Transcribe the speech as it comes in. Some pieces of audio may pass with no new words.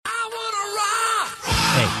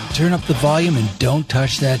turn up the volume and don't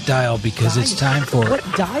touch that dial because it's time for... What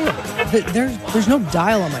dial? There's no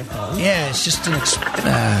dial on my phone. Yeah, it's just an...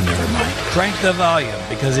 never mind. Crank the volume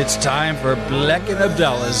because it's time for Bleck and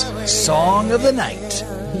Abdallah's Song of the Night.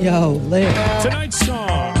 Yo, Larry. Tonight's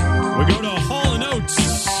song, we go to Hall &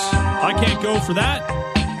 Oates. I Can't Go For That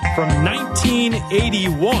from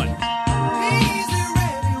 1981.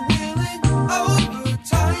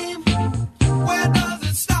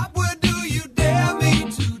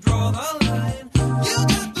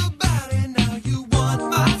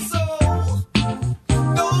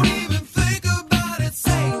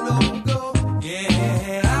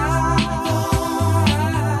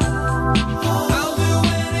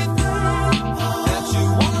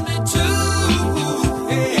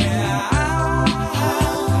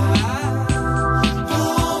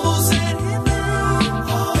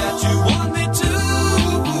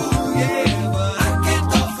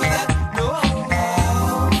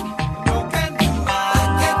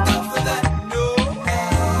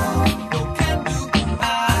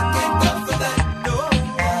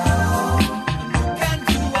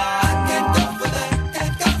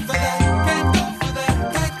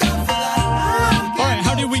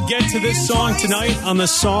 Song tonight on the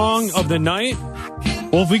Song of the Night.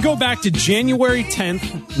 Well, if we go back to January 10th,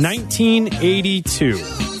 1982.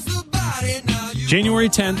 January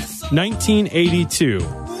 10th, 1982.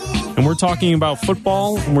 And we're talking about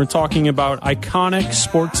football, and we're talking about iconic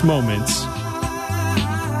sports moments.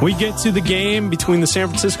 We get to the game between the San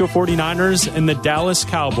Francisco 49ers and the Dallas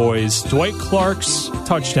Cowboys. Dwight Clark's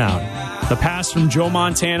touchdown. The pass from Joe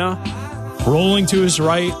Montana, rolling to his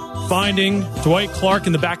right, finding Dwight Clark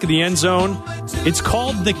in the back of the end zone. It's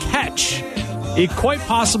called the catch. It quite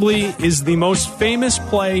possibly is the most famous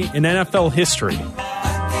play in NFL history.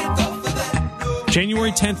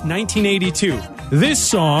 January 10th, 1982. This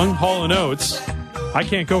song, Hall & Oates, I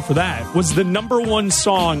Can't Go For That, was the number one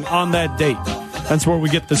song on that date. That's where we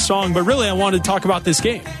get the song. But really, I wanted to talk about this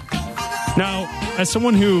game. Now, as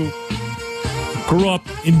someone who grew up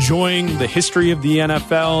enjoying the history of the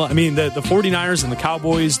NFL. I mean, the 49ers and the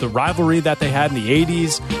Cowboys, the rivalry that they had in the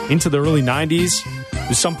 80s into the early 90s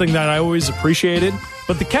is something that I always appreciated.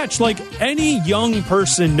 But the catch, like any young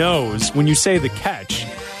person knows when you say the catch,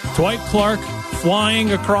 Dwight Clark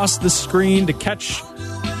flying across the screen to catch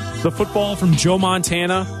the football from Joe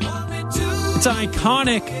Montana. It's an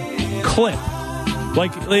iconic clip.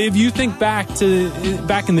 Like, if you think back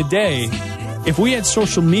in the day, if we had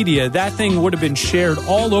social media, that thing would have been shared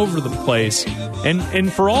all over the place.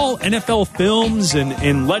 And for all NFL films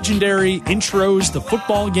and legendary intros to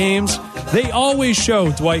football games, they always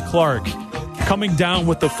show Dwight Clark coming down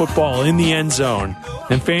with the football in the end zone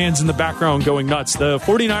and fans in the background going nuts. The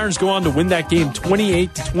 49ers go on to win that game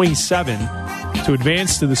 28-27 to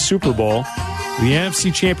advance to the Super Bowl, the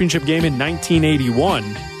NFC Championship game in 1981.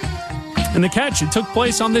 And the catch, it took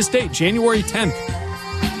place on this date, January 10th.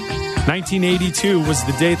 1982 was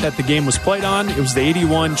the date that the game was played on. It was the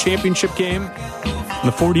 81 championship game. And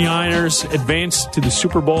the 49ers advanced to the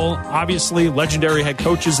Super Bowl. Obviously, legendary head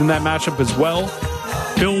coaches in that matchup as well.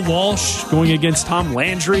 Bill Walsh going against Tom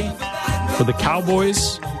Landry for the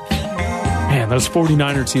Cowboys. Man, those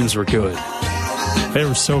 49er teams were good. They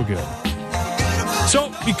were so good.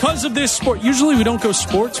 So, because of this sport, usually we don't go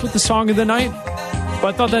sports with the Song of the Night.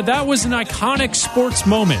 But I thought that was an iconic sports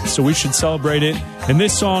moment, so we should celebrate it. And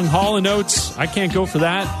this song, Hall & Oates, I Can't Go For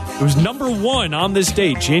That, it was number one on this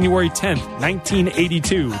date, January 10th,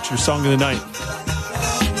 1982. It's your Song of the Night.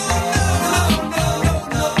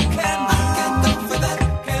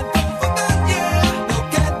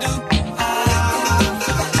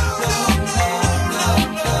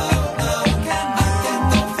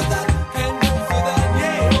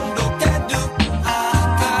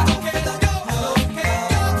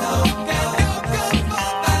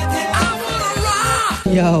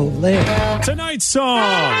 Yo, Larry. Tonight's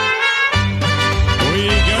song, we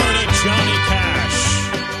go to Johnny Cash,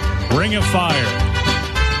 Ring of Fire.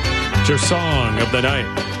 It's your Song of the Night.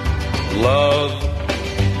 Love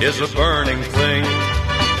is a burning thing,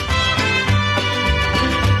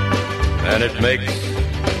 and it makes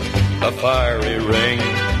a fiery ring.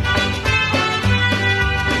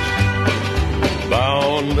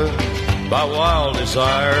 Bound by wild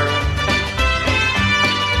desire,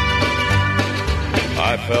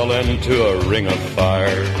 I fell into a ring of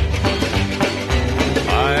fire.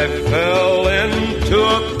 I fell into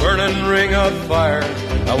a burning ring of fire.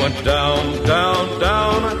 I went down, down,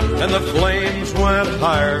 down, and the flames went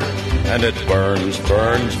higher. And it burns,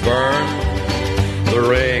 burns, burns, the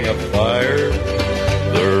ring of fire,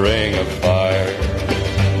 the ring of fire.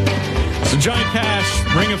 So Johnny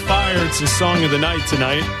Cash, Ring of Fire. It's the song of the night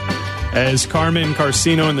tonight. As Carmen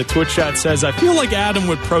Carcino in the Twitch chat says, I feel like Adam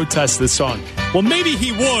would protest this song. Well, maybe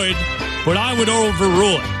he would, but I would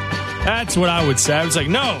overrule it. That's what I would say. I was like,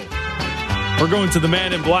 no, we're going to the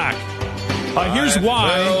Man in Black. Here's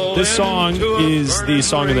why this song is the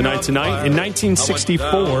song of the night tonight. In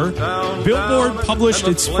 1964, Billboard published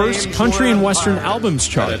its first country and western albums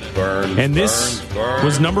chart. And this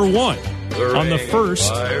was number one on the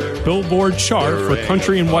first Billboard chart for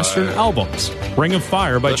country and western albums. Ring of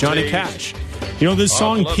Fire by Johnny Cash. You know, this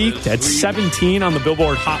song peaked at 17 on the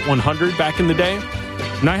Billboard Hot 100 back in the day.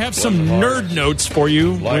 And I have some nerd notes for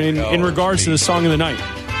you in regards to the song of the night.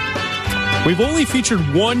 We've only featured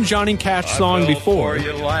one Johnny Cash song before.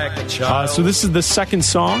 So this is the second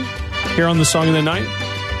song here on the Song of the Night.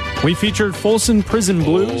 We featured Folsom Prison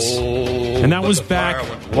Blues, and that was back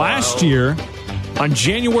last year on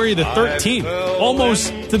January the 13th,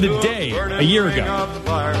 almost to the day, a year ago.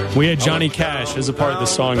 We had Johnny Cash as a part of the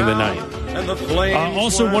Song of the Night.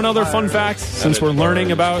 Also, one other fun fact, since we're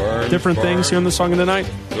learning about different things here in the Song of the Night.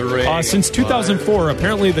 Since 2004,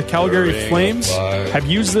 apparently the Calgary Flames have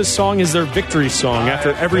used this song as their victory song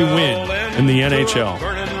after every win in the NHL.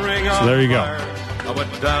 So there you go.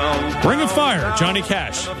 Ring of Fire, Johnny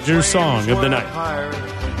Cash, your song of the night.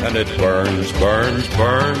 And it burns, burns,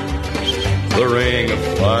 burns, the ring of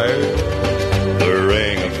fire, the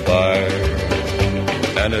ring of fire.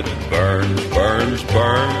 And it burns, burns,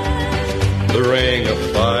 burns, the ring of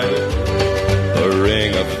fire, the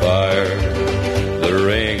ring of fire, the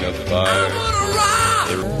ring of fire.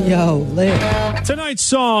 Yo, lit. Tonight's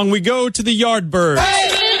song, we go to the Yardbirds.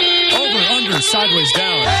 Over, under, sideways,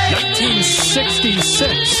 down.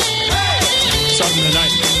 1966. Song of the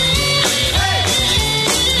night.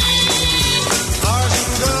 Stars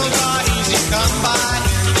and girls are easy come by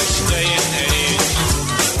in this day and age.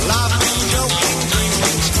 Laughing, joking,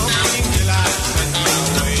 drinking, smoking till I spent my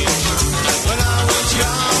wage. When I was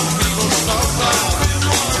young, people spoke of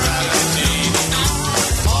immorality.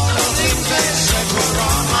 All the things they said were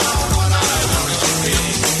wrong are what I want to be.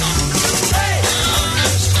 Hey! On the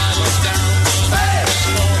sidewalk down. Hey!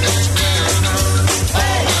 Slow and square and round.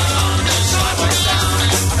 Hey! On the sidewalk down.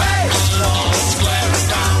 Hey! Slow and square and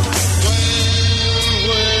round.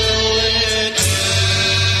 When will it end?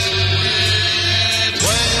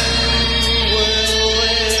 When will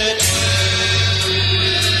it end?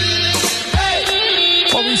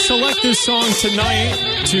 Well, we select this song tonight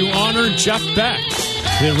to honor Jeff Beck,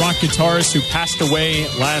 the rock guitarist who passed away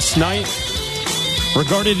last night.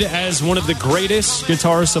 Regarded as one of the greatest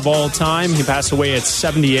guitarists of all time, he passed away at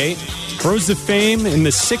 78. Rose to fame in the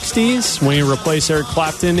 60s when he replaced Eric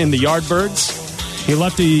Clapton in the Yardbirds. He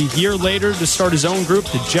left a year later to start his own group,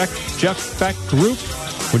 the Jeff Beck Group,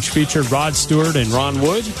 which featured Rod Stewart and Ron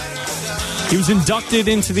Wood. He was inducted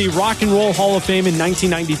into the Rock and Roll Hall of Fame in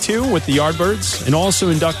 1992 with the Yardbirds, and also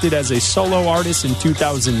inducted as a solo artist in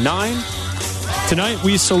 2009. Tonight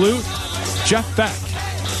we salute Jeff Beck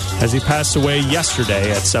as he passed away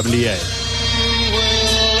yesterday at 78.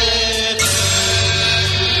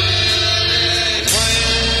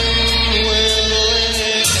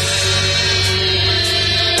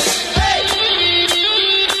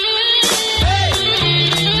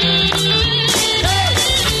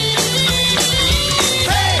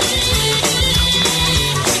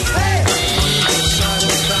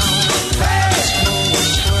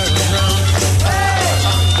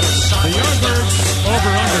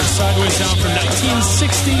 Sideways Down from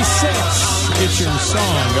 1966. It's your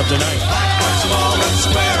song of the night.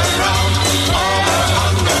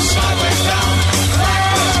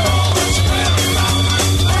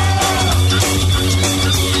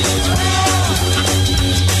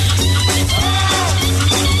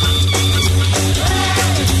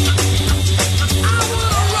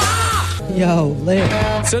 Yo, lit.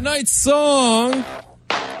 Tonight's song,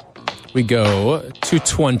 we go to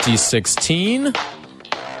 2016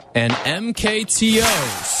 and MKTO,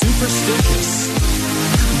 Superstitious.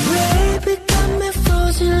 Baby, got me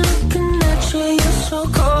frozen looking at you. You're so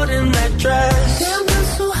cold in that dress. Damn, you're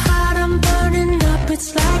so hot, I'm burning up.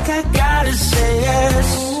 It's like I gotta say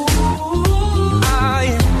yes.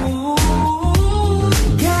 Oh,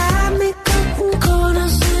 yeah. Got me cutting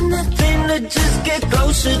corners in nothing to just get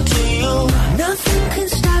closer to you. Nothing can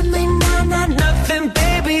stop me, nah, nah, nothing,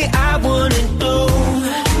 baby, I wouldn't do.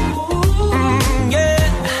 Yeah.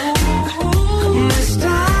 This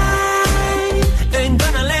time, ain't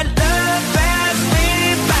gonna let love pass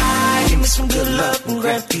me by. Give me some good love and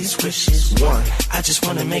grant these wishes. One, I just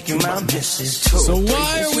wanna make you my missus. Two, So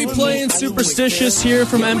why are we playing Superstitious here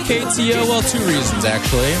from MKTO? Well, two reasons,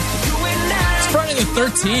 actually. It's Friday the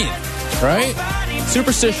 13th. right?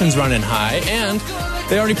 Superstition's running high, and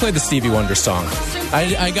they already played the Stevie Wonder song.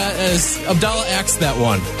 I got Abdallah axed that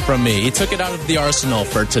one from me. He took it out of the arsenal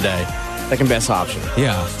for today. Second best option.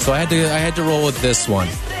 Yeah, so I had to roll with this one.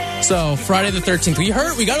 So Friday the 13th, we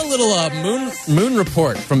got a little moon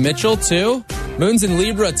report from Mitchell too. Moon's in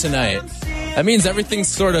Libra tonight. That means everything's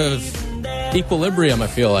sort of equilibrium, I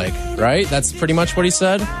feel like, right? That's pretty much what he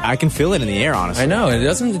said. I can feel it in the air, honestly. I know, it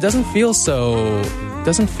doesn't feel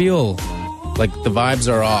like the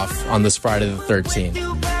vibes are off on this Friday the 13th.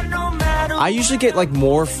 I usually get like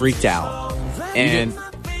more freaked out, and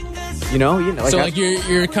so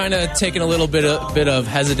you're kind of taking a little bit of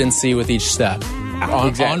hesitancy with each step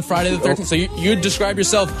on Friday the 13th. So you describe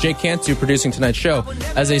yourself, Jake Cantu, producing tonight's show,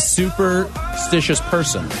 as a superstitious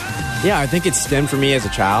person. Yeah, I think it stemmed from me as a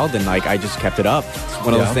child, and like I just kept it up. It's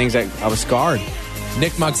one of those things that I was scarred.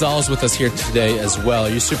 Nick Moxall is with us here today as well. Are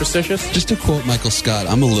you superstitious? Just to quote Michael Scott,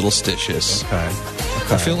 I'm a little stitious.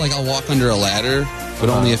 Okay. I feel like I'll walk under a ladder, but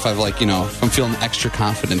only if if I'm feeling extra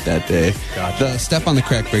confident that day. Gotcha. The step on the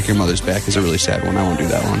crack, break your mother's back is a really sad one. I won't do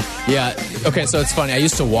that one. Yeah. Okay, so it's funny. I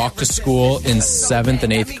used to walk to school in 7th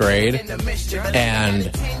and 8th grade, and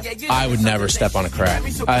I would never step on a crack.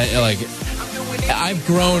 I've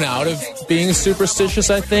grown out of being superstitious,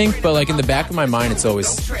 I think, but like in the back of my mind, it's always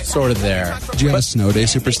sort of there. Do you have a snow day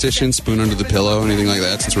superstition? Spoon under the pillow, anything like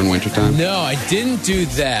that, since we're in wintertime? No, I didn't do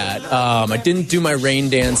that. I didn't do my rain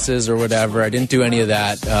dances or whatever. I didn't do any of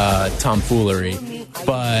that tomfoolery.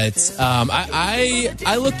 But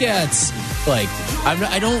I look at, like,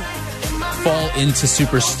 I don't fall into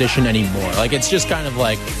superstition anymore. Like, it's just kind of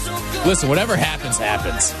like, listen, whatever happens,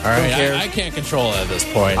 happens. All right, I can't control it at this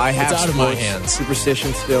point. It's out of my hands.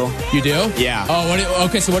 Superstition still. You do? Yeah. Oh,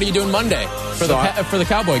 okay. So what are you doing Monday for the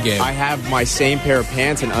Cowboy game? I have my same pair of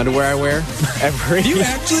pants and underwear I wear every. Do you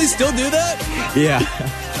actually still do that? Yeah.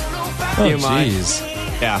 Oh, jeez.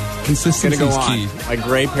 Yeah. Consistency Gonna go is on. key. My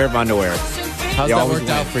gray pair of underwear. How's that worked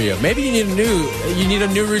out for you? Maybe you need a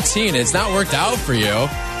new routine. It's not worked out for you.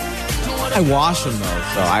 I wash them though,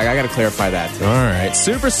 so I got to clarify that too. All right,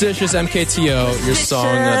 Superstitious MKTO, your song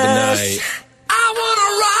of the night.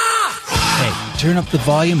 Hey, turn up the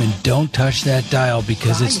volume and don't touch that dial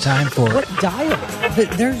because it's time for. What dial?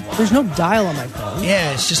 There's no dial on my phone.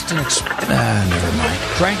 Yeah, it's just an. Never mind.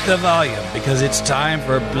 Crank the volume because it's time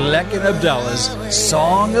for Bleck and Abdallah's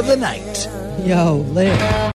Song of the Night. Yo, Liz.